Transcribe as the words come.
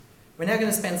We're now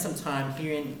going to spend some time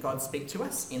hearing God speak to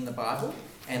us in the Bible,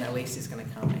 and Elise is going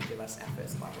to come and give us our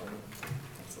first Bible reading.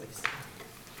 Thanks, Elise.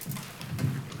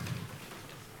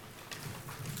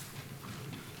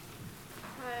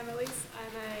 Hi, I'm Elise.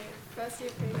 I'm a first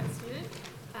year pre-med student,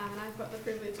 and I've got the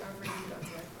privilege of reading God's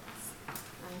Word for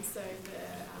us. So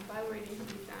the Bible reading can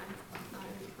be found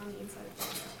on the inside of the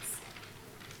notes.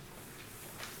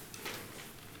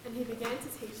 And he began to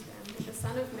teach them that the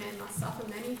Son of Man must suffer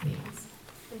many things,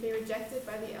 and be rejected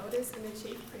by the elders and the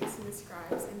chief priests and the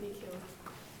scribes, and be killed,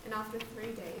 and after 3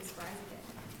 days rise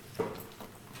again.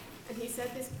 And he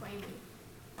said this plainly.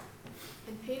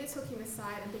 And Peter took him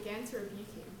aside and began to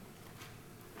rebuke him.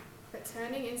 But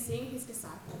turning and seeing his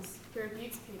disciples, he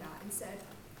rebuked Peter and said,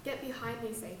 "Get behind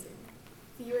me, Satan,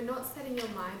 for you are not setting your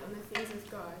mind on the things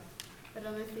of God, but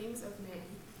on the things of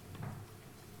man."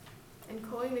 And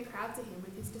calling the crowd to him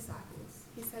with his disciples,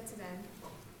 he said to them,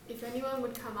 "If anyone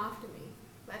would come after me,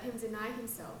 let him deny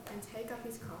himself and take up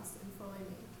his cross and follow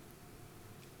me.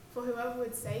 For whoever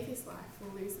would save his life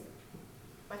will lose it,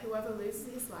 but whoever loses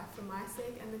his life for my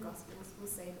sake and the gospel's will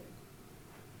save it.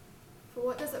 For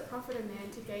what does it profit a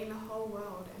man to gain the whole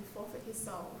world and forfeit his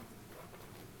soul?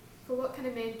 For what can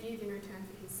a man give in return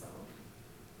for his soul?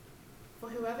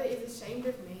 For whoever is ashamed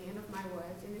of me and of my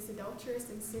words in this adulterous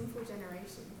and sinful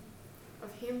generation,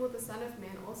 of him will the Son of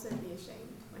Man also be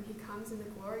ashamed when he comes in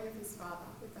the glory of his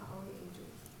Father with the holy angels."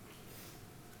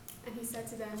 And he said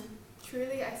to them,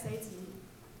 "Truly I say to you,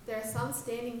 there are some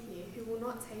standing here who will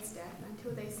not taste death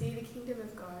until they see the kingdom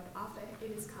of God after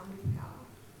it has come with power."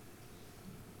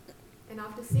 And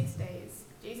after 6 days,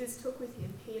 Jesus took with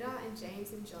him Peter and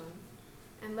James and John,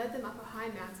 and led them up a high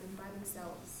mountain by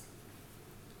themselves.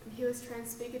 And he was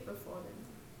transfigured before them,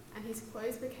 and his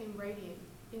clothes became radiant,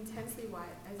 intensely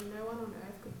white, as no one on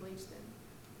earth could bleach them.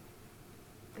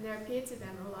 And there appeared to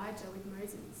them Elijah with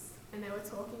Moses, and they were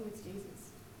talking with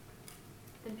Jesus.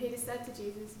 And Peter said to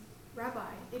Jesus,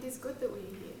 "Rabbi, it is good that we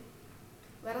are here.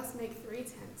 Let us make 3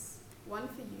 tents, one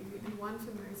for you, and one for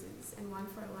Moses, and one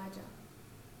for Elijah."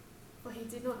 For he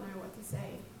did not know what to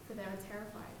say, for they were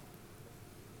terrified.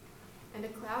 And a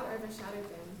cloud overshadowed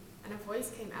them, and a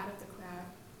voice came out of the cloud,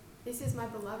 "This is my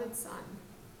beloved Son,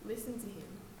 listen to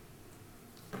him."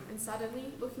 And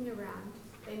suddenly, looking around,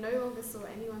 they no longer saw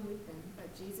anyone with them,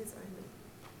 but Jesus only.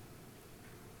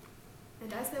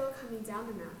 And as they were coming down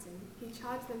the mountain, he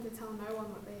charged them to tell no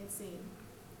one what they had seen,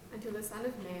 until the Son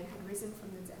of Man had risen from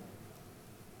the dead.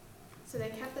 So they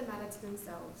kept the matter to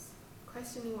themselves,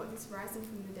 questioning what this rising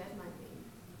from the dead might mean.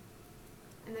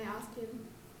 And they asked him,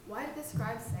 "Why did the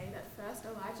scribes say that first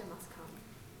Elijah must come?"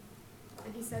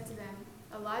 And he said to them,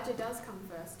 "Elijah does come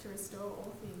first to restore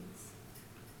all things.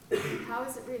 How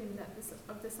is it written that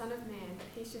of the Son of Man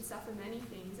that he should suffer many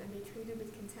things and be treated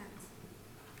with contempt?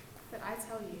 But I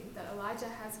tell you that Elijah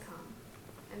has come,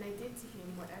 and they did to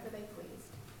him whatever they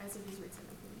pleased, as it is written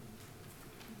of him."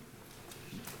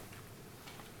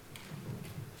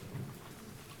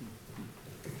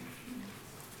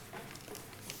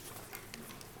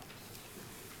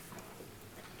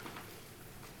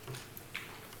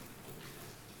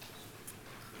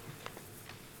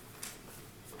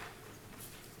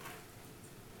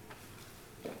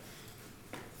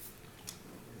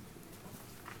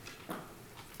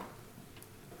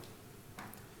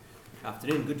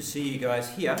 Afternoon, good to see you guys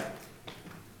here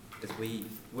as we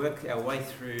work our way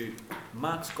through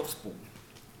Mark's Gospel,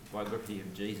 biography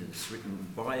of Jesus,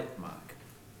 written by Mark.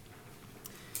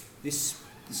 This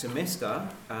semester,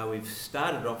 we've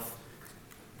started off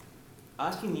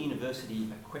asking the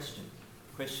university a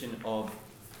question of,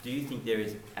 do you think there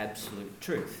is absolute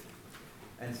truth?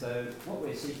 And so what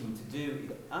we're seeking to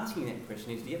do, asking that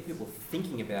question, is to get people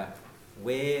thinking about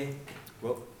where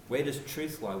does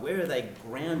truth lie? Where are they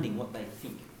grounding what they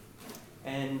think?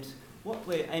 And what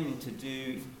we're aiming to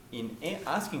do in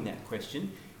asking that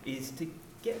question is to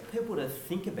get people to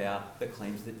think about the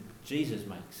claims that Jesus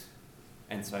makes.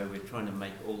 And so we're trying to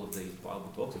make all of these Bible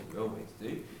talks, as we always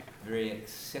do, very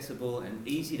accessible and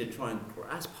easy to try and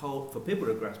grasp hold, for people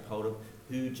to grasp hold of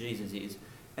who Jesus is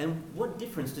and what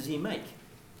difference does he make.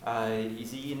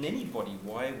 Is he in anybody?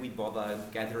 Why we bother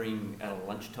gathering at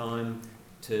lunchtime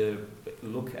to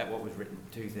look at what was written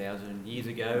 2,000 years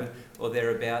ago or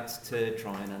thereabouts to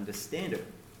try and understand it?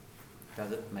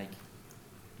 Does it make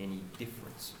any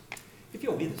difference? If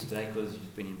you're with us today because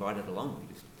you've been invited along,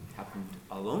 you just happened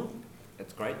along,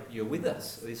 that's great, you're with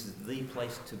us. This is the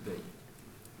place to be.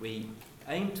 We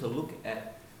aim to look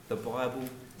at the Bible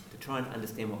to try and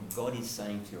understand what God is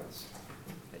saying to us.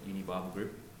 At Uni Bible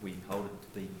Group, we hold it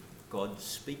to be God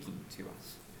speaking to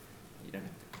us. You don't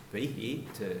have to be here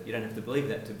you don't have to believe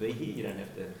that to be here. You don't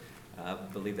have to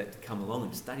believe that to come along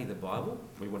and study the Bible.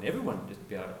 We want everyone to just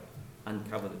be able to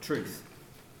uncover the truth.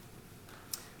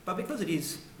 But because it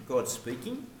is God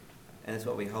speaking, and that's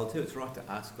what we hold to, it's right to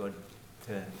ask God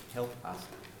to help us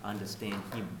understand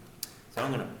Him. So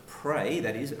I'm going to pray,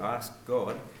 that is, ask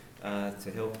God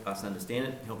to help us understand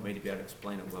it, help me to be able to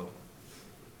explain it well.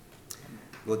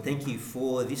 Lord, thank you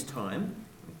for this time.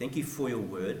 Thank you for your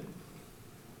word.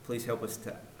 Please help us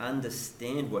to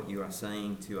understand what you are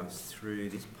saying to us through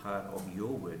this part of your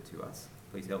word to us.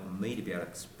 Please help me to be able to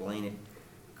explain it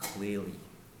clearly.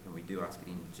 And we do ask it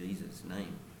in Jesus'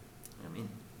 name. Amen.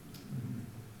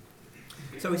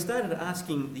 So we started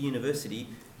asking the university,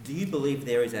 do you believe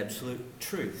there is absolute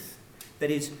truth? That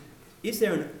is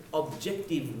there an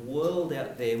objective world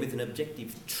out there with an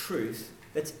objective truth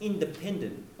that's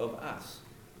independent of us?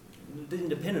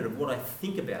 Independent of what I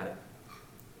think about it?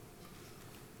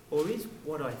 Or is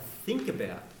what I think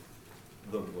about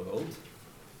the world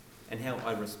and how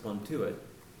I respond to it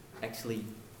actually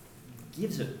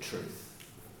gives it truth?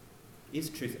 Is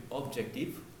truth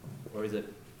objective or is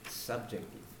it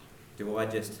subjective? Do I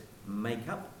just make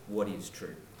up what is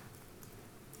true?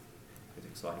 It was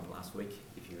exciting last week,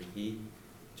 if you were here.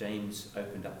 James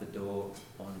opened up the door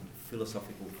on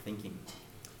philosophical thinking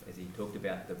as he talked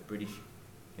about the British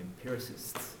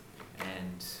empiricists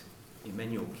and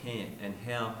Immanuel Kant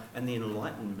and the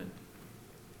Enlightenment,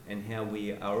 and how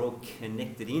we are all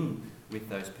connected in with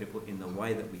those people in the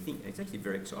way that we think. It's actually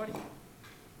very exciting.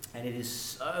 And it is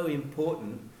so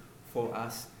important for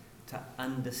us to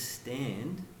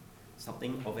understand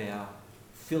something of our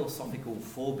philosophical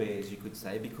forebears, you could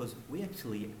say, because we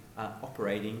actually are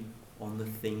operating on the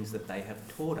things that they have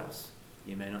taught us.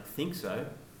 You may not think so,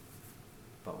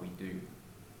 but we do.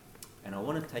 And I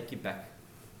want to take you back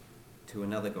to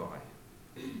another guy.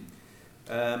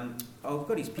 I've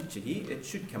got his picture here. It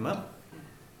should come up.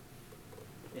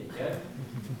 There you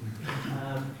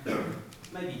go.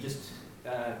 Maybe just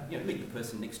meet the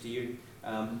person next to you.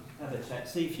 Have a chat.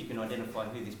 See if you can identify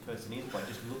who this person is by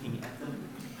just looking at them.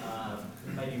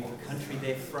 Maybe what country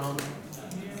they're from.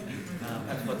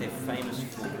 Perhaps what they're famous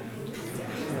for.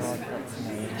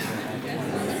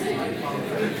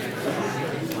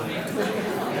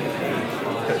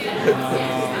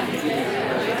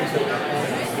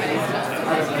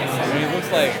 He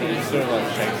looks like sort of like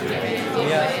Shakespeare.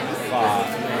 Yeah.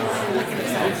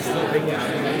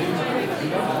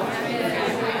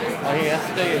 Oh, he has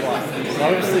to be like,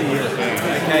 obviously European.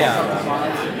 Okay,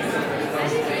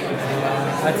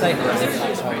 I'd say British.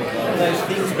 those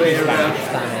things where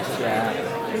Spanish,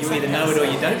 yeah. you either know it or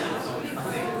you don't.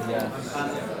 Yeah.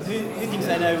 Who thinks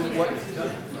they know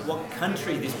what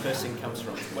country this person comes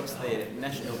from? What's their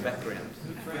national background?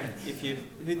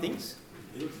 Who thinks?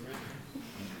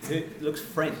 Who looks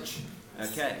French?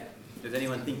 Okay. Does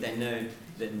anyone think they know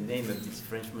the name of this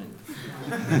Frenchman?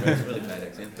 It's a really bad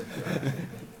accent, but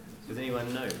does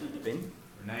anyone know? Ben?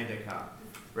 René Descartes.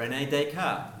 René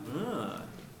Descartes. Ah.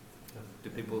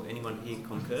 Do anyone here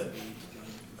concur?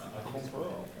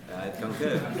 Concur.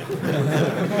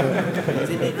 It's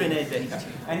indeed René Descartes.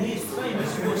 And he's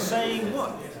famous for saying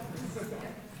what?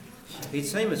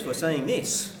 He's famous for saying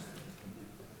this,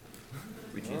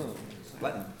 which is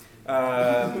Latin.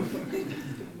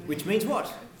 Which means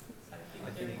what?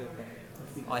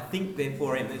 I think,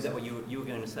 therefore I am. Is that what you were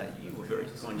going to say? You were very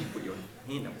kind. You put your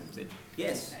hand up and said,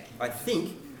 yes, I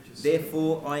think,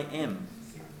 therefore I am.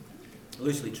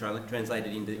 Loosely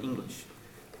translated into English.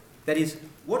 That is,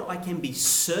 what I can be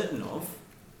certain of,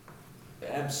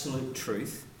 absolute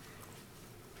truth,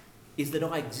 is that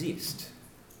I exist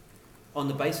on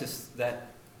the basis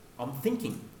that I'm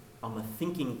thinking. I'm a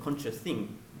thinking, conscious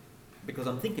thing because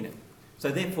I'm thinking it.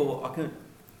 So therefore,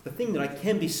 the thing that I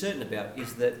can be certain about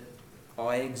is that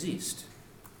I exist.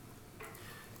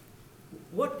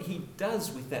 What he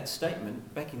does with that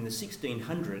statement back in the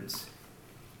 1600s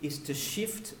is to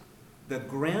shift the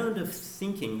ground of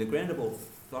thinking, the ground of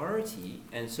authority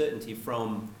and certainty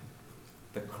from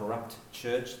the corrupt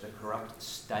church, the corrupt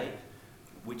state,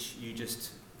 which you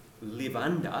just live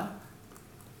under,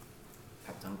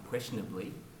 perhaps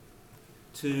unquestionably,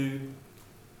 to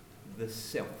the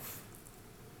self.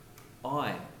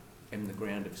 I am the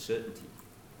ground of certainty.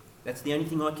 That's the only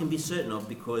thing I can be certain of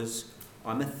because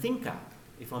I'm a thinker.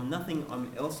 If I'm nothing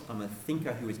else, I'm a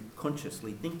thinker who is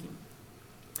consciously thinking.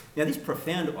 Now, this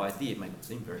profound idea may not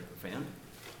seem very profound.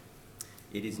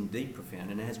 It is indeed profound,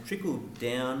 and it has trickled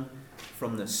down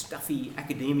from the stuffy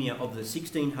academia of the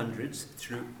 1600s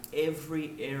through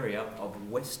every area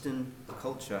of Western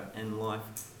culture and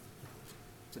life,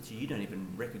 so that you don't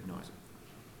even recognise it.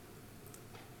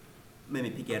 Let me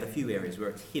pick out a few areas where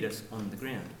it's hit us on the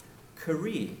ground.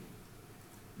 Career.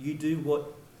 You do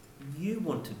what you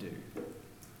want to do.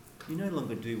 You no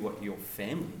longer do what your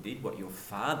family did, what your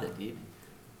father did.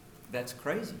 That's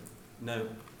crazy. No,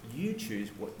 you choose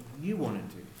what you want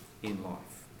to do in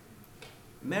life.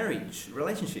 Marriage,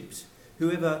 relationships,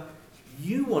 whoever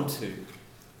you want to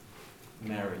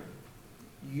marry,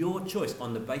 your choice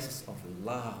on the basis of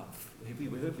love.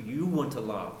 Whoever you want to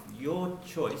love, your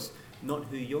choice, not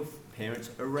who your parents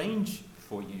arrange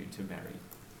for you to marry,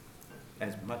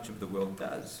 as much of the world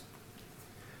does.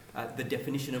 The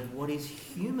definition of what is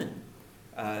human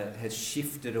has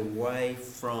shifted away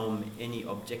from any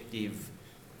objective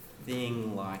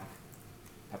thing like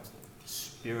perhaps the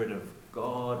Spirit of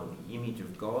God or the image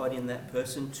of God in that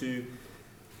person to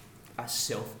a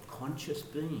self-conscious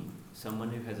being,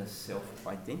 someone who has a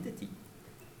self-identity.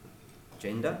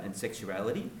 Gender and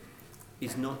sexuality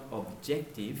is not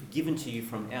objective, given to you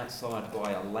from outside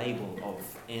by a label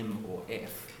of M or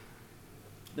F.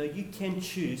 No, you can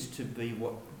choose to be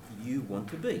what you want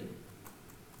to be.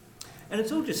 And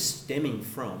it's all just stemming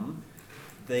from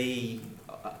the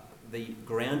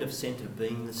ground of centre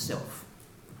being the self.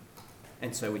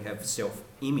 And so we have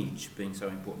self-image being so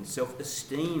important.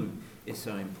 Self-esteem is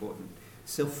so important.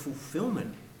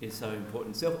 Self-fulfillment is so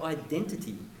important.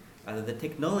 Self-identity. The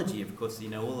technology, of course, you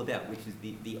know all about, which is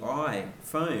the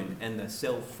iPhone and the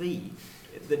selfie.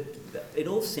 It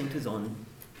all centres on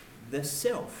the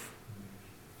self.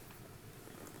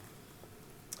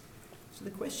 So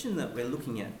the question that we're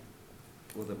looking at,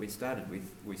 or that we start with,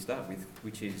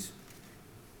 which is,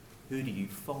 who do you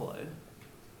follow,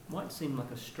 might seem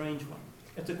like a strange one.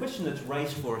 It's a question that's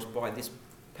raised for us by this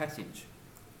passage.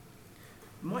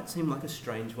 It might seem like a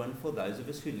strange one for those of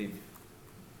us who live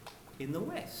in the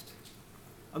West.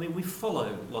 I mean, we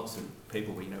follow lots of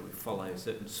people. We follow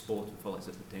certain sports, we follow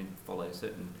certain teams, we follow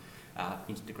certain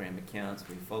Instagram accounts.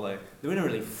 We don't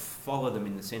really follow them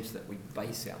in the sense that we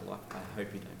base our life. I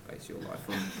hope you don't base your life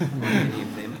on any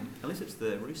of them, unless it's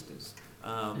the Roosters.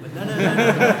 But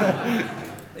no.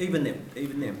 Even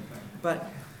them.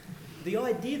 But the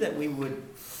idea that we would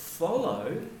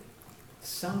follow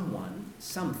someone,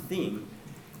 something,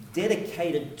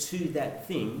 dedicated to that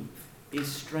thing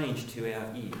is strange to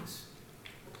our ears.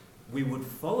 We would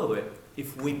follow it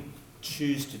if we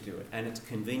choose to do it and it's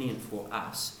convenient for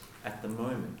us at the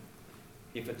moment.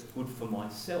 If it's good for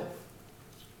myself,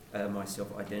 my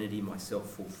self-identity, my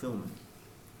self-fulfillment.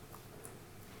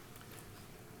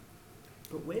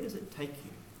 But where does it take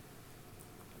you?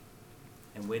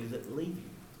 And where does it leave you?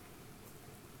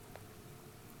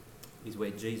 Is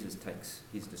where Jesus takes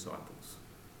his disciples.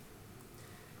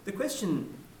 The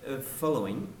question of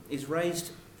following is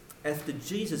raised after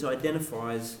Jesus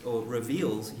identifies or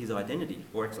reveals his identity,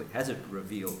 or actually has it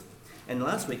revealed. And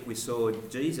last week we saw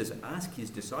Jesus ask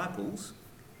his disciples,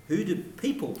 who do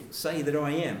people say that I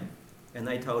am? And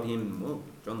they told him, well,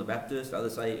 John the Baptist,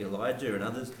 others say Elijah, and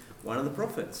others, one of the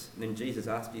prophets. And then Jesus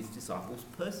asked his disciples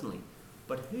personally,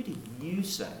 but who do you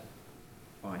say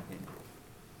I am?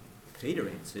 Peter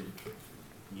answered,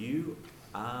 you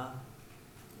are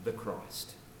the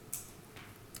Christ.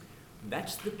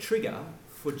 That's the trigger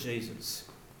for Jesus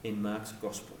in Mark's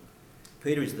Gospel.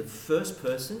 Peter is the first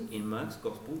person in Mark's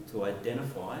Gospel to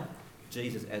identify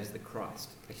Jesus as the Christ.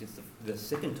 Actually, it's the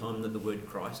second time that the word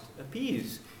Christ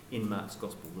appears in Mark's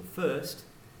Gospel. The first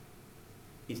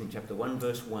is in chapter 1,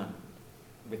 verse 1,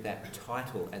 with that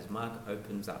title as Mark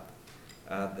opens up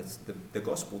the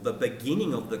Gospel, the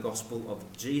beginning of the Gospel of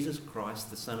Jesus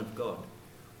Christ, the Son of God.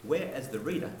 Where, as the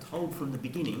reader, told from the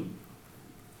beginning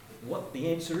what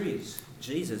the answer is.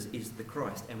 Jesus is the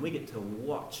Christ. And we get to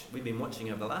watch. We've been watching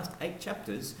over the last 8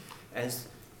 chapters as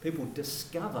people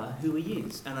discover who he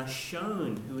is and are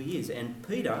shown who he is. And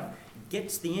Peter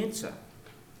gets the answer.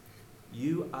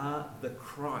 You are the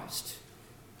Christ.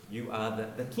 You are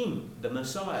the King, the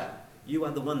Messiah. You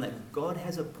are the one that God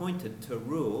has appointed to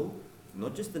rule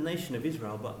not just the nation of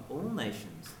Israel, but all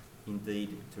nations,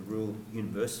 indeed, to rule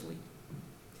universally.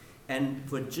 And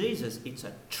for Jesus, it's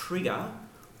a trigger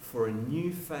for a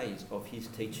new phase of his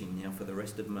teaching now for the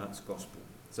rest of Mark's Gospel.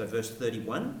 So verse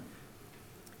 31,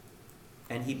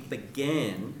 and he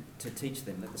began to teach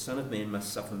them that the Son of Man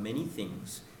must suffer many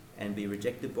things and be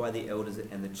rejected by the elders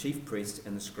and the chief priests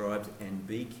and the scribes and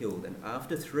be killed, and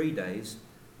after 3 days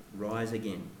rise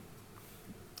again.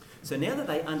 So now that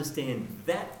they understand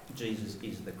that Jesus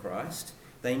is the Christ,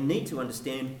 they need to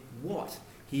understand what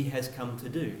he has come to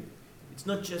do. It's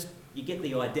not just you get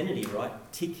the identity right,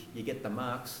 tick, you get the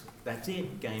marks, that's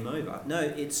it, game over. No,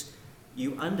 it's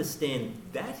you understand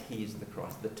that he is the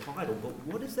Christ, the title, but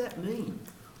what does that mean?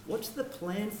 What's the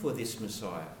plan for this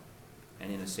Messiah?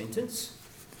 And in a sentence,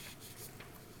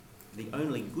 the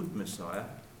only good Messiah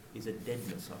is a dead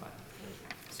Messiah,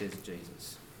 says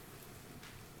Jesus.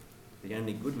 The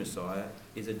only good Messiah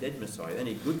is a dead Messiah. The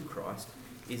only good Christ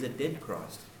is a dead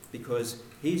Christ, because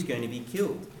he's going to be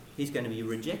killed. He's going to be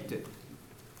rejected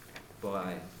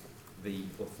by the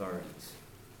authorities.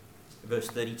 Verse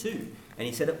 32, and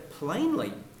he said it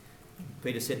plainly.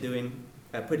 Peter said to him,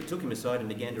 Peter took him aside and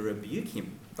began to rebuke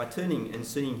him. By turning and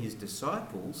seeing his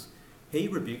disciples, he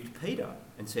rebuked Peter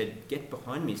and said, "Get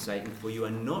behind me, Satan, for you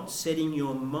are not setting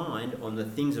your mind on the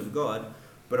things of God,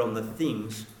 but on the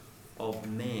things of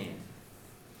man."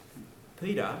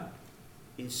 Peter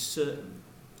is certain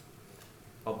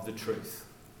of the truth,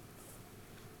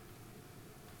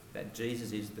 that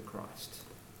Jesus is the Christ.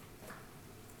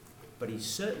 But he's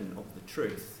certain of the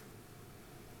truth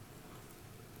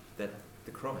that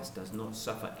the Christ does not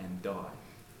suffer and die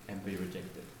and be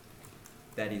rejected.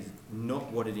 That is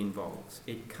not what it involves.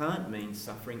 It can't mean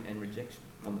suffering and rejection.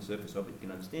 On the surface of it, you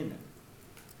can understand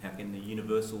that. How can the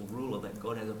universal ruler that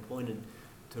God has appointed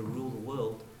to rule the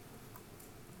world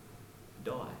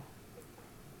die?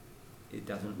 It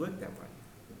doesn't work that way.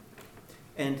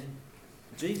 And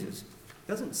Jesus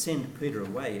doesn't send Peter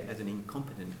away as an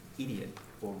incompetent idiot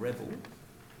or rebel,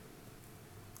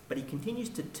 but he continues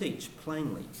to teach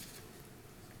plainly.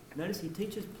 Notice he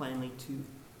teaches plainly to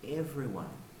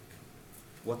everyone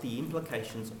what the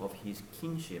implications of his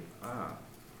kinship are.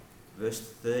 Verse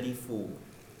 34.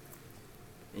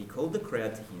 And he called the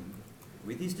crowd to him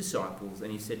with his disciples,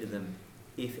 and he said to them,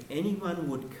 "If anyone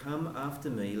would come after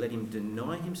me, let him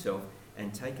deny himself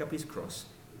and take up his cross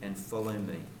and follow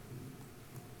me."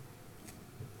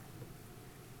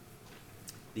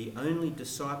 The only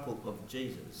disciple of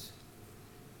Jesus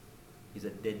is a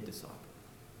dead disciple.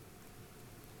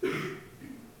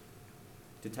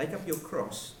 To take up your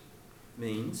cross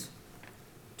means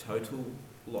total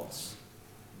loss,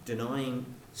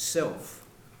 denying self,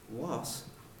 loss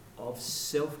of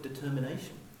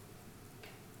self-determination,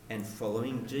 and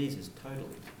following Jesus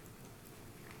totally.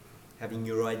 Having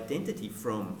your identity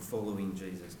from following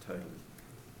Jesus totally.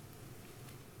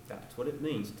 That's what it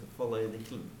means to follow the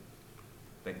King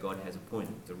that God has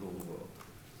appointed to rule the world.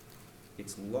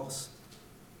 It's loss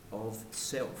of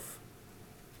self.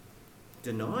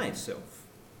 Deny self.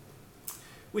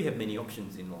 We have many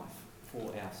options in life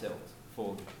for ourselves,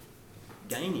 for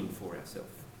gaining for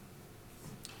ourselves.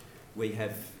 We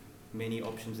have many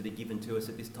options that are given to us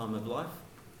at this time of life.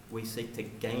 We seek to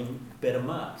gain better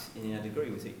marks in our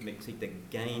degree. We seek to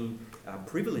gain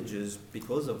privileges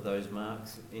because of those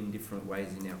marks in different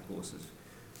ways in our courses.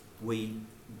 We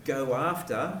go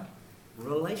after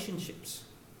relationships.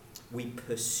 We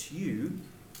pursue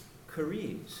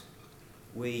careers.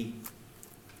 We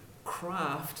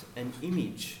craft an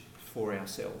image for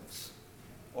ourselves,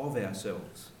 of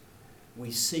ourselves.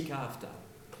 We seek after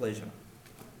pleasure.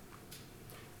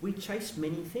 We chase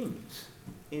many things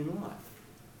in life.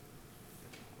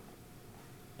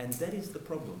 And that is the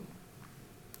problem,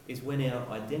 is when our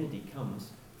identity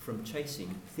comes from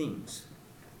chasing things,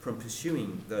 from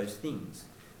pursuing those things.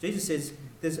 Jesus says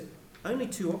there's only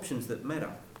two options that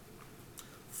matter.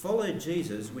 Follow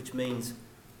Jesus, which means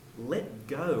let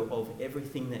go of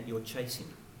everything that you're chasing.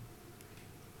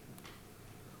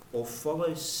 Or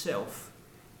follow self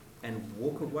and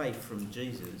walk away from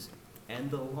Jesus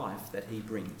and the life that he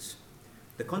brings.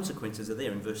 The consequences are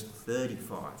there in verse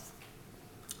 35.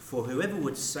 For whoever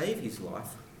would save his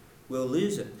life will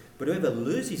lose it, but whoever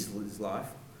loses his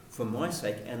life for my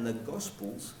sake and the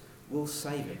gospel's will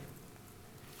save it.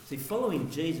 See, following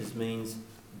Jesus means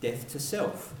death to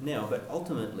self now, but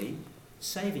ultimately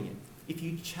saving it. If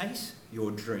you chase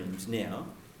your dreams now,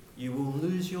 you will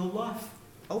lose your life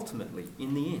ultimately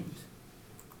in the end.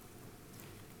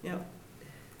 Now,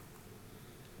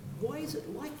 why is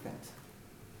it like that?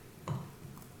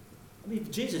 I mean,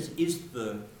 if Jesus is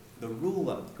the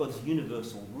ruler, God's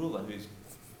universal ruler, who's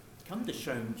come to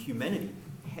show humanity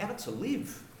how to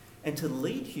live and to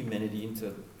lead humanity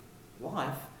into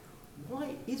life,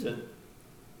 why is it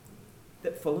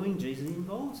that following Jesus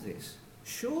involves this?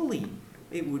 Surely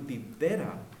it would be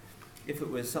better if it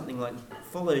was something like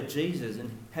follow Jesus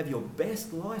and have your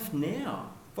best life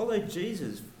now. Follow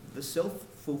Jesus, the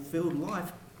self-fulfilled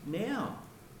life now.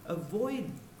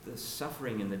 Avoid the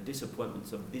suffering and the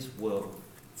disappointments of this world.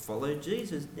 Follow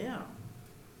Jesus now.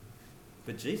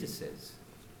 But Jesus says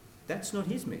that's not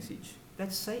his message.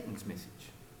 That's Satan's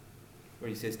message. Where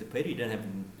he says to Peter, you don't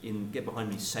have get behind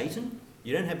me, Satan.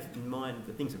 You don't have in mind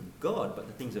the things of God, but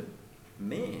the things of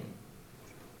man.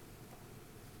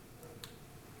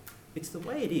 It's the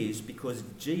way it is because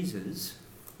Jesus,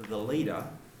 the leader,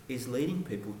 is leading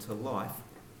people to life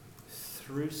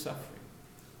through suffering,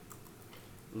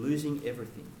 losing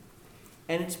everything.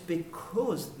 And it's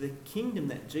because the kingdom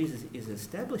that Jesus is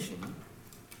establishing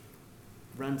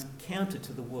runs counter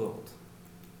to the world.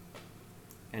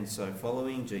 And so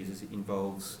following Jesus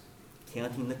involves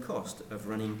counting the cost of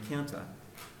running counter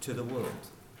to the world.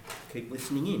 Keep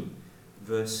listening in.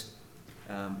 Verse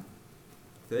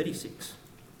 36.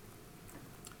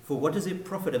 For what does it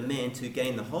profit a man to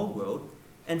gain the whole world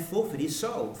and forfeit his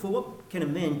soul? For what can a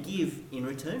man give in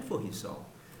return for his soul?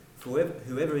 For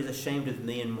whoever is ashamed of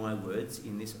me and my words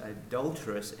in this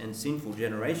adulterous and sinful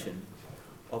generation,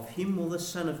 of him will the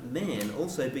Son of Man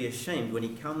also be ashamed when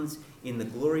he comes in the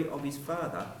glory of his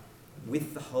Father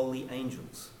with the holy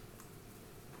angels.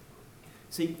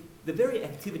 See, the very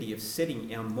activity of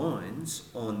setting our minds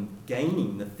on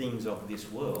gaining the things of this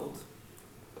world,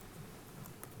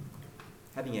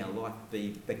 having our life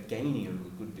be the gaining of a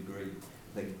good degree,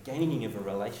 the gaining of a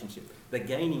relationship, the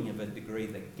gaining of a degree,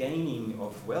 the gaining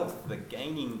of wealth, the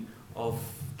gaining of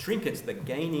trinkets, the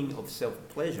gaining of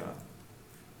self-pleasure,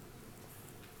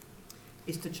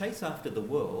 is to chase after the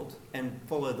world and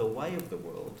follow the way of the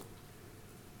world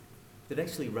that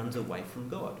actually runs away from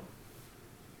God.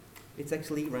 It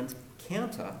actually runs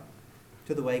counter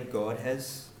to the way God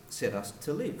has set us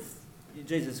to live.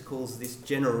 Jesus calls this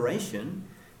generation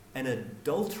an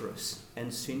adulterous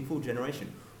and sinful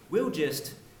generation. We'll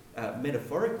just,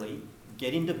 metaphorically,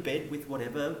 get into bed with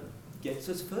whatever gets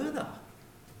us further.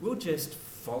 We'll just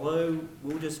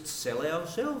sell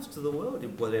ourselves to the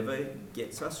world, whatever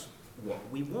gets us what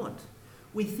we want.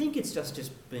 We think it's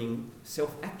just being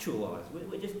self-actualised.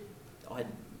 We're just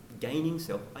gaining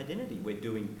self-identity. We're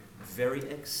doing very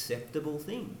acceptable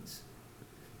things.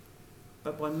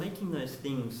 But by making those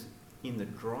things in the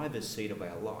driver's seat of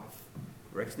our life,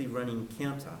 we're actually running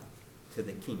counter to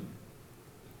the King.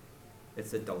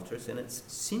 It's adulterous and it's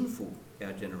sinful,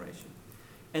 our generation.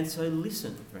 And so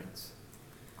listen, friends.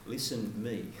 Listen,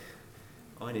 me.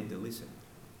 I need to listen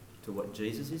to what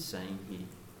Jesus is saying here.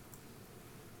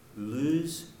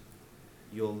 Lose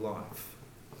your life.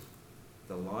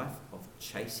 The life of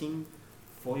chasing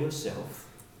for yourself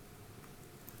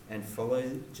and follow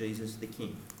Jesus the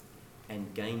King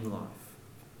and gain life.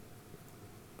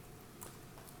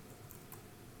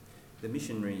 The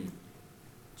missionary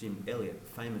Jim Elliot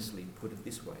famously put it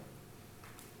this way: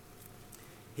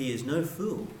 he is no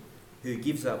fool who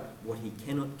gives up what he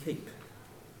cannot keep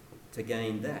to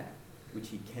gain that which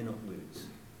he cannot lose.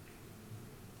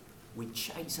 We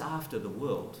chase after the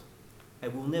world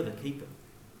and we'll never keep it.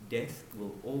 Death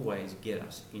will always get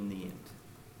us in the end.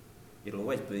 It'll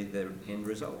always be the end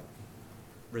result,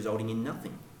 resulting in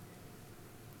nothing.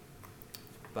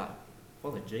 But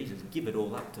follow Jesus, give it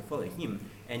all up to follow him,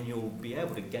 and you'll be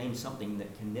able to gain something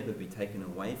that can never be taken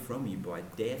away from you by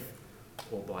death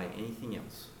or by anything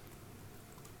else.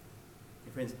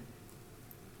 And friends,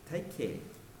 take care.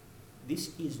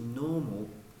 This is normal,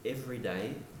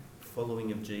 everyday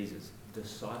following of Jesus,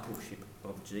 discipleship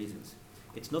of Jesus.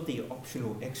 It's not the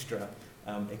optional extra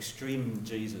extreme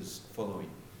Jesus following.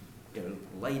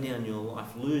 Lay down your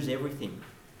life, lose everything.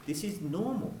 This is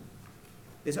normal.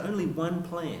 There's only one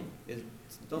plan.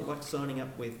 It's not like signing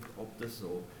up with Optus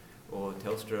or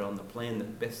Telstra on the plan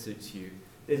that best suits you.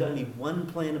 There's only one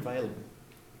plan available.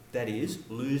 That is,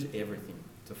 lose everything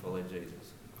to follow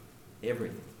Jesus.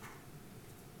 Everything.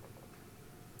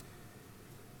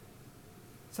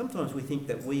 Sometimes we think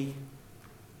that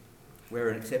we're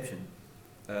an exception.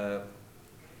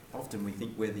 Often we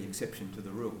think we're the exception to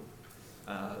the rule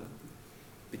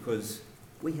because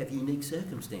we have unique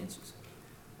circumstances.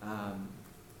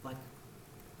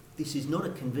 This is not a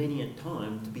convenient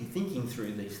time to be thinking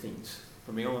through these things.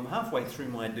 For me, I'm halfway through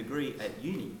my degree at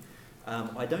uni.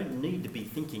 I don't need to be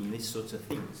thinking these sorts of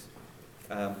things.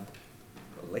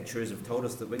 Lecturers have told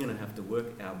us that we're going to have to work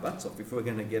our butts off if we're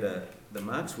going to get the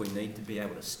marks we need to be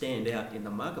able to stand out in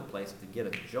the marketplace to get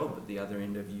a job at the other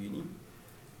end of uni.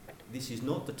 This is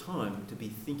not the time to be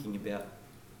thinking about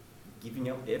giving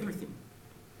up everything.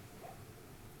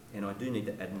 And I do need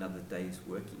to add another day's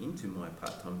work into my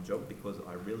part-time job because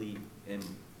I'm really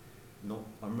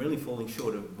falling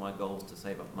short of my goals to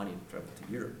save up money to travel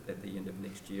to Europe at the end of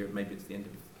next year. Maybe it's the end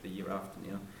of the year after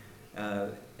now.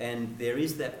 And there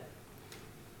is that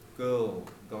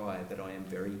guy that I am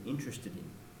very interested in.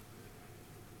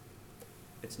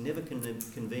 It's never a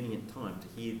convenient time to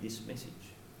hear this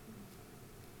message.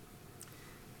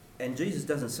 And Jesus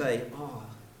doesn't say,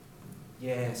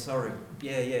 yeah, sorry,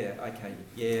 okay,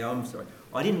 yeah, I'm sorry.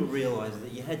 I didn't realise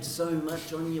that you had so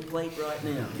much on your plate right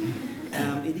now.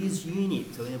 It is unique.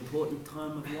 It's an important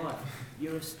time of life.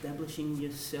 You're establishing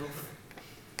yourself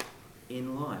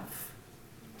in life.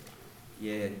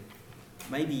 Yeah,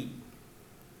 maybe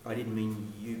I didn't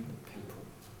mean you people.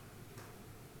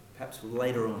 perhaps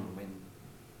later on when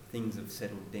things have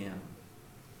settled down,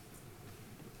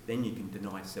 then you can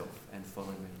deny self and follow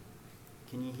me.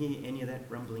 Can you hear any of that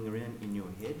rumbling around in your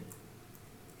head?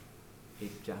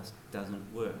 It just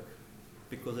doesn't work,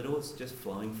 because it all is just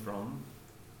flowing from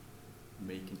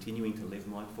me continuing to live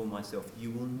for myself. You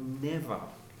will never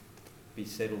be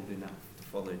settled enough to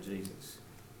follow Jesus.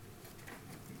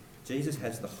 Jesus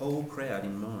has the whole crowd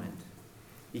in mind.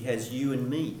 He has you and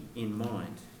me in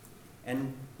mind.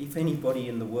 And if anybody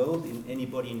in the world,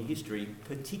 anybody in history,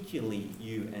 particularly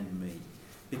you and me,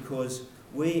 because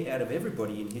we, out of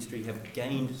everybody in history, have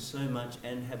gained so much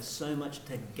and have so much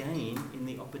to gain in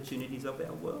the opportunities of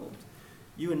our world.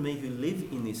 You and me who live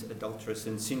in this adulterous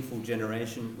and sinful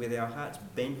generation with our hearts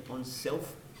bent on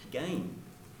self-gain.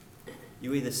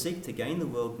 You either seek to gain the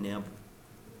world now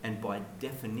and by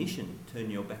definition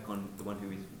turn your back on the one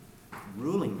who is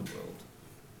ruling the world,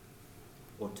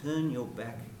 or turn your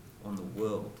back on the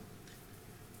world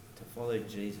to follow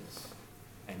Jesus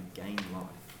and gain life.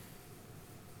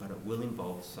 But it will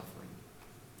involve suffering,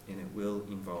 and it will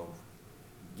involve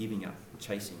giving up,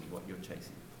 chasing what you're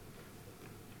chasing.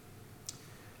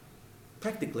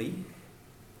 Practically,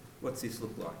 what's this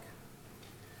look like?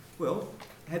 Well,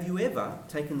 have you ever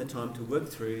taken the time to work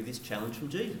through this challenge from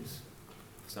Jesus?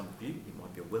 For some of you, it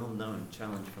might be a well-known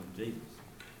challenge from Jesus.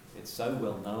 It's so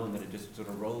well-known that it just sort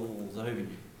of rolls over you.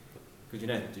 Because you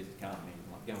know that Jesus can't mean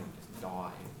like go and just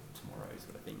die tomorrow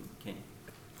sort of thing. You can't.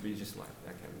 But you're just like,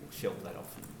 okay, we'll shelve that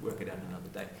off and work it out another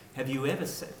day. Have you ever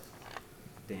sat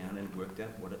down and worked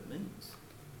out what it means,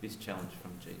 this challenge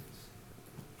from Jesus?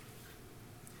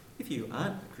 If you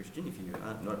aren't a Christian, if you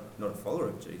aren't not a follower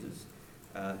of Jesus,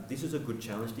 this is a good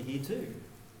challenge to hear too.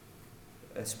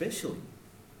 Especially,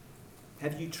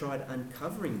 have you tried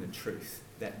uncovering the truth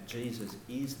that Jesus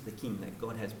is the King that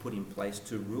God has put in place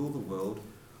to rule the world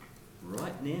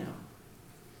right now?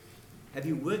 Have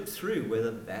you worked through whether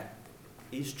that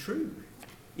is true?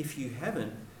 If you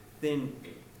haven't, then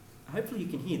hopefully you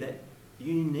can hear that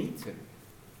you need to.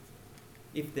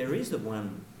 If there is the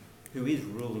one who is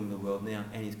ruling the world now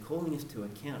and is calling us to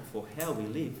account for how we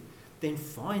live, then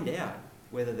find out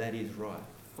whether that is right.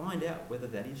 Find out whether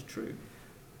that is true.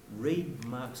 Read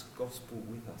Mark's Gospel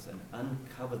with us and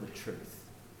uncover the truth.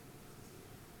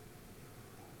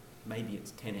 Maybe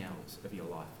it's 10 hours of your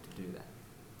life to do that.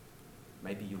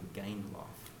 Maybe you'll gain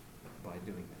life by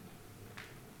doing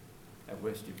that. At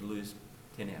worst, you'd lose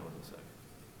 10 hours or so.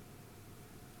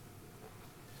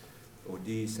 Or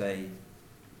do you say,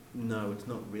 no, it's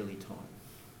not really time?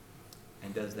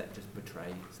 And does that just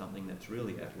betray something that's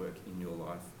really at work in your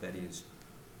life? That is,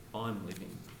 I'm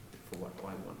living for what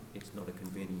I want. It's not a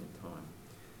convenient time.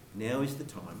 Now is the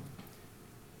time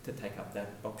to take up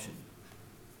that option.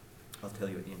 I'll tell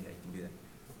you at the end how you can do that.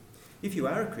 If you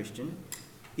are a Christian,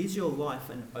 is your life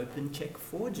an open check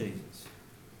for Jesus?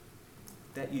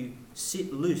 That you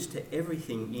sit loose to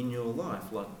everything in your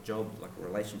life, like jobs, like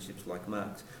relationships, like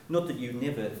Mark's. Not that you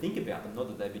never think about them, not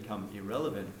that they become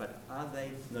irrelevant, but are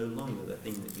they no longer the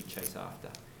thing that you chase after?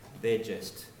 They're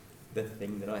just the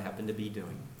thing that I happen to be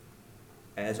doing.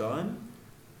 As I'm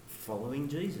following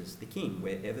Jesus, the King,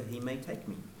 wherever he may take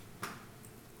me.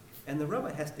 And the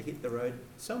rubber has to hit the road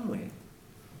somewhere.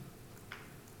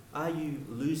 Are you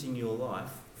losing your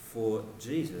life for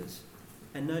Jesus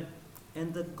and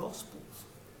the Gospels?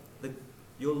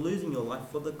 You're losing your life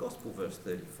for the Gospel, verse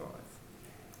 35.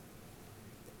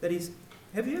 That is,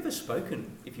 have you ever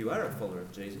spoken, if you are a follower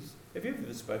of Jesus, have you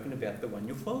ever spoken about the one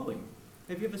you're following?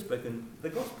 Have you ever spoken the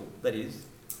Gospel? That is,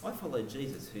 I follow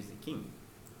Jesus, who's the King.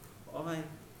 I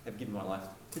have given my life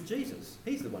to Jesus.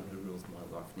 He's the one who rules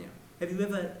my life now. Have you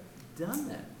ever done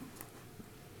that?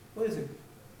 Well,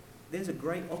 there's a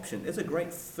great option. There's a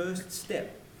great first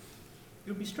step. It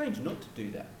would be strange not to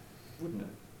do that, wouldn't it?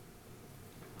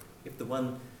 If the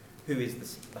one who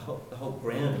is the whole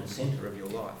ground and centre of your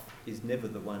life is never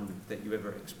the one that you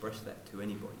ever express that to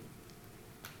anybody.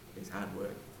 It's hard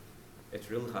work.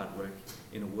 It's real hard work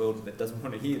in a world that doesn't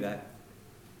want to hear that.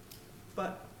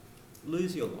 But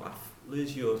lose your life,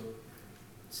 lose your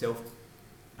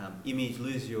self-image,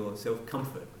 lose your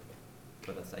self-comfort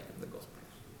for the sake of the gospel.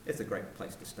 It's a great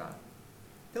place to start.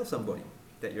 Tell somebody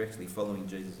that you're actually following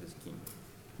Jesus as King.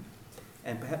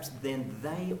 And perhaps then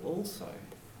they also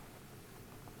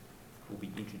will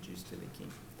be introduced to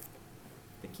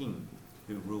the King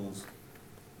who rules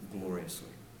gloriously.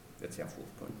 That's our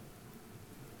fourth point.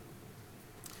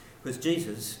 Because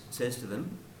Jesus says to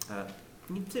them,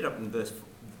 can you set up in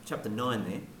chapter 9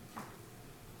 there?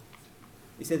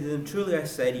 He said to them, truly I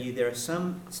say to you, there are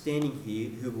some standing here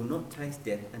who will not taste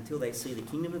death until they see the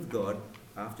kingdom of God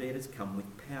after it has come with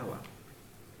power.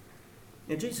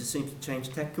 Now, Jesus seems to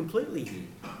change tack completely here.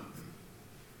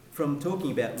 From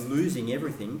talking about losing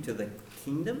everything to the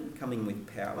kingdom coming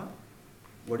with power,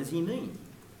 what does he mean?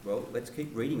 Well, let's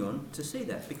keep reading on to see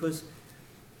that, because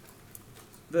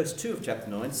verse 2 of chapter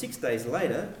 9, 6 days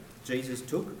later, Jesus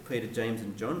took Peter, James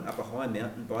and John up a high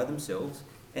mountain by themselves,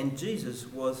 and Jesus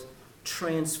was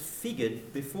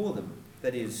transfigured before them.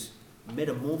 That is,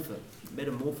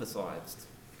 metamorphosized,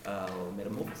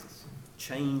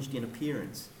 changed in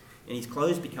appearance. And his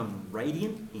clothes become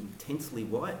radiant, intensely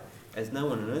white, as no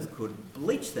one on earth could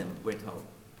bleach them, we're told.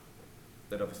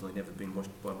 They'd obviously never been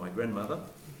washed by my grandmother.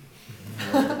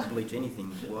 Bleach anything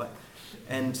white.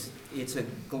 And it's a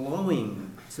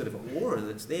glowing sort of aura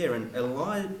that's there. And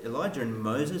Elijah and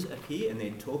Moses appear, and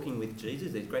they're talking with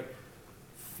Jesus. These great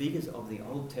figures of the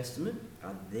Old Testament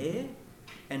are there.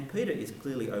 And Peter is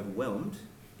clearly overwhelmed.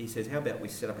 He says, how about we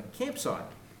set up a campsite?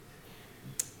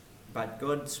 But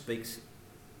God speaks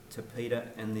to Peter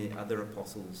and the other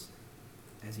apostles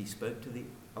as he spoke to the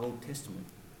Old Testament,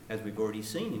 as we've already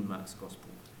seen in Mark's Gospel,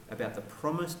 about the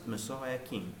promised Messiah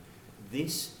King.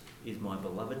 This is my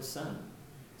beloved Son,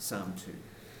 Psalm 2.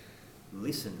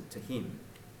 Listen to him.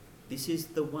 This is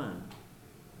the one.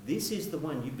 This is the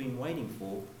one you've been waiting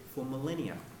for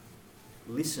millennia.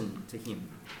 Listen to him.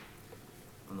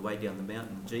 On the way down the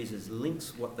mountain, Jesus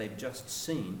links what they've just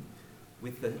seen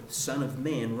with the Son of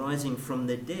Man rising from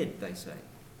the dead, they say.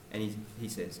 And he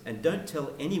says, and don't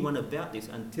tell anyone about this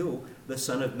until the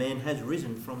Son of Man has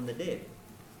risen from the dead.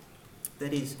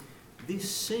 That is,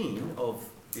 this scene of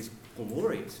this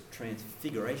glorious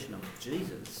transfiguration of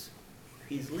Jesus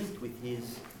is linked with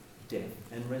his death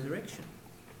and resurrection.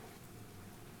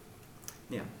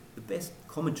 Now, the best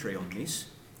commentary on this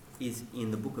is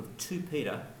in the book of 2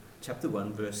 Peter, chapter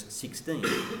 1, verse 16.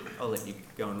 I'll let you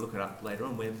go and look it up later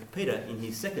on, where Peter, in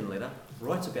his second letter,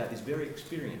 writes about this very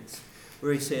experience,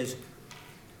 where he says,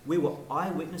 we were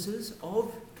eyewitnesses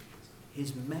of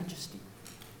his majesty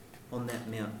on that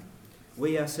mountain.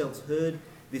 We ourselves heard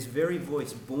this very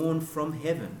voice born from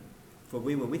heaven, for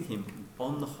we were with him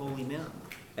on the holy mountain,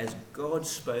 as God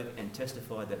spoke and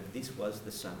testified that this was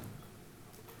the Son.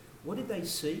 What did they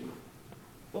see?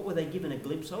 What were they given a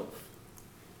glimpse of?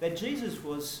 That Jesus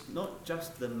was not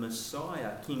just the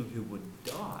Messiah King who would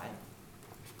die,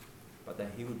 but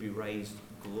that he would be raised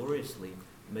gloriously,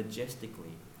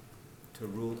 majestically, to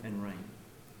rule and reign.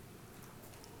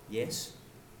 Yes,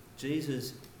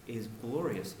 Jesus is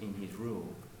glorious in his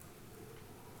rule,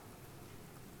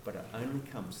 but it only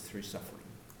comes through suffering.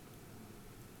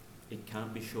 It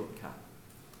can't be shortcut.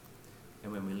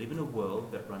 And when we live in a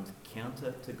world that runs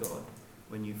counter to God,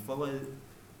 when you follow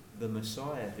the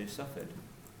Messiah who suffered,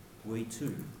 we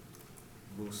too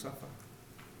will suffer.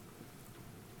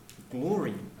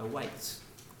 Glory awaits,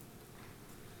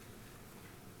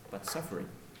 but suffering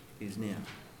is now.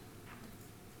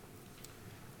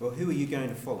 Well, who are you going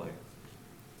to follow?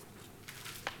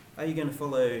 Are you going to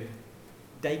follow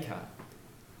Descartes?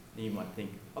 And you might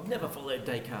think, I've never followed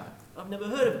Descartes. I've never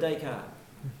heard of Descartes.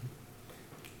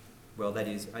 Well, that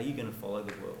is, are you going to follow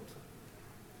the world?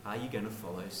 Are you going to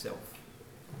follow self?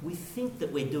 We think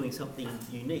that we're doing something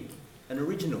unique and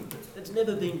original that's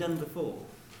never been done before.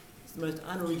 It's the most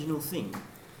unoriginal thing,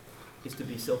 is to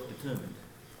be self-determined.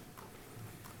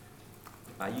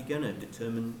 Are you going to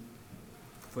determine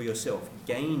for yourself,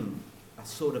 gain a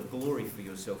sort of glory for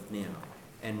yourself now,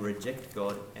 and reject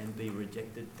God and be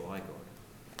rejected by God?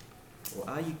 Or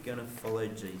are you going to follow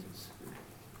Jesus,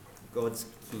 God's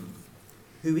King,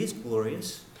 who is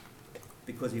glorious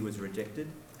because he was rejected,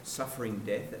 suffering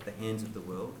death at the hands of the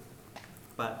world,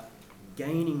 but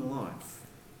gaining life,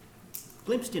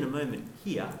 glimpsed in a moment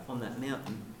here on that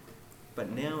mountain,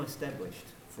 but now established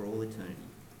for all eternity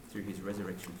through his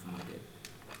resurrection from the dead?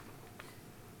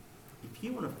 If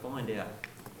you want to find out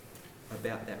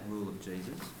about that rule of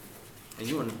Jesus, and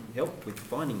you want help with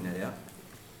finding that out,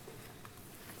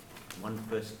 one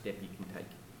first step you can take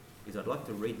is I'd like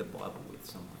to read the Bible with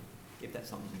someone, if that's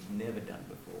something you've never done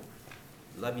before.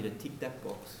 I'd love you to tick that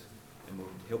box, and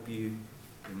we'll help you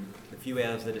in the few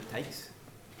hours that it takes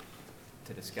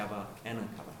to discover and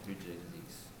uncover who Jesus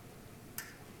is.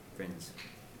 Friends,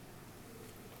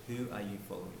 who are you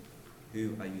following?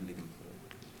 Who are you living for?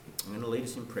 I'm going to lead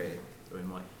us in prayer so we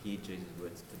might hear Jesus'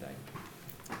 words today.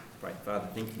 Pray, Father,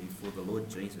 thank you for the Lord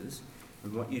Jesus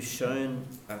and what you've shown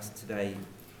us today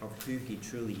of who he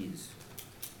truly is.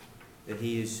 That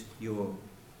he is your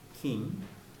King,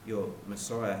 your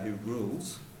Messiah who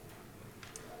rules,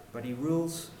 but he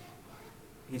rules,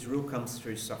 his rule comes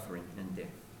through suffering and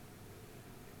death.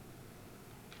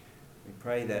 We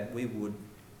pray that we would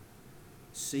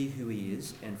see who he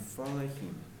is and follow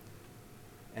him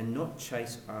and not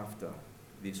chase after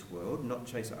this world, not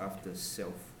chase after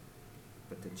self,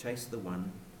 but to chase the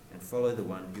one and follow the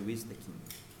one who is the King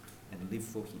and live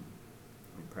for him.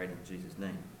 We pray in Jesus'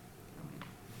 name. Amen.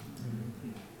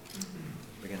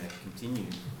 We're going to continue.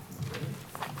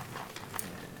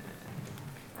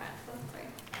 Right, let's pray.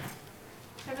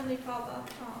 Heavenly Father,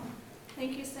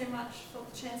 thank you so much for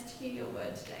the chance to hear your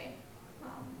word today.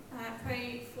 And I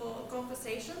pray for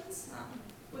conversations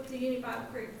with the Uni Bible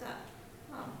group that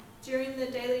during the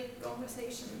daily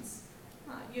conversations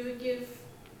you would give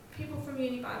people from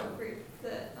Uni Bible group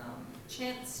the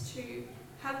chance to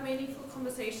have meaningful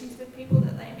conversations with people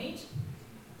that they meet.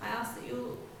 I ask that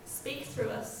you'll speak through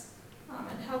us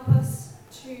and help us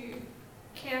to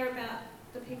care about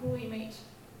the people we meet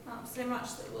so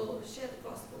much that we'll share the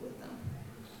gospel with them.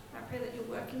 I pray that you'll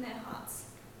work in their hearts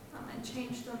and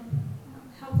change them,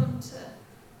 help them to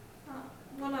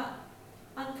want to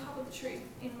uncover the truth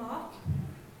in Mark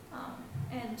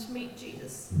and meet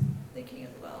Jesus, the King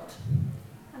of the world.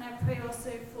 And I pray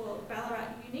also for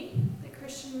Ballarat Uni, the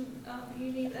Christian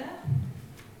union there,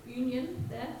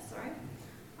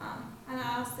 and I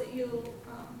ask that you'll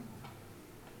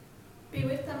be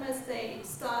with them as they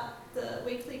start the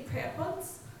weekly prayer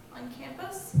pods on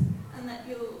campus, and that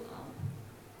you'll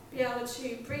be able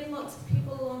to bring lots of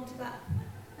people along to that,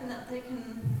 and that they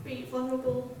can be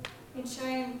vulnerable in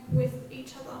sharing with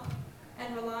each other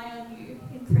and rely on you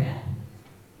in prayer.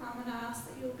 And I ask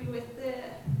that you'll be with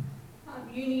their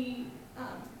uni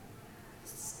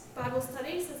Bible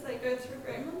studies as they go through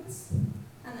Romans,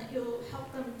 and that you'll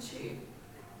help them to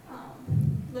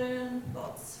learn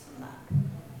lots from that.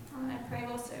 I pray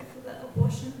also for the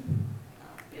abortion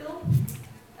bill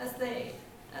as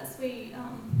we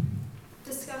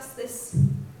discuss this.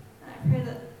 And I pray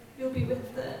that you'll be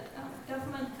with the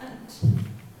government and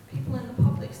people in the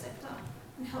public sector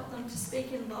and help them to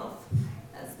speak in love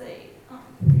as they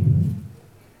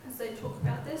talk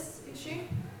about this issue.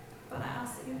 But I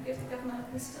ask that you give the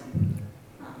government wisdom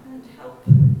and help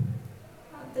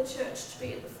the church to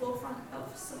be at the forefront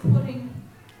of supporting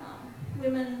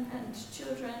women and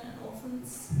children and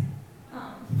orphans,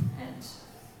 and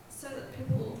so that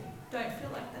people don't feel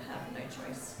like they have no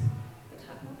choice but to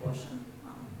have an abortion.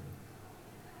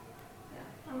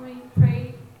 And we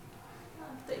pray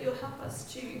that you'll help us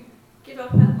to give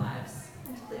up our lives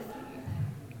and to live for you.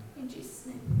 In Jesus'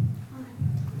 name, amen.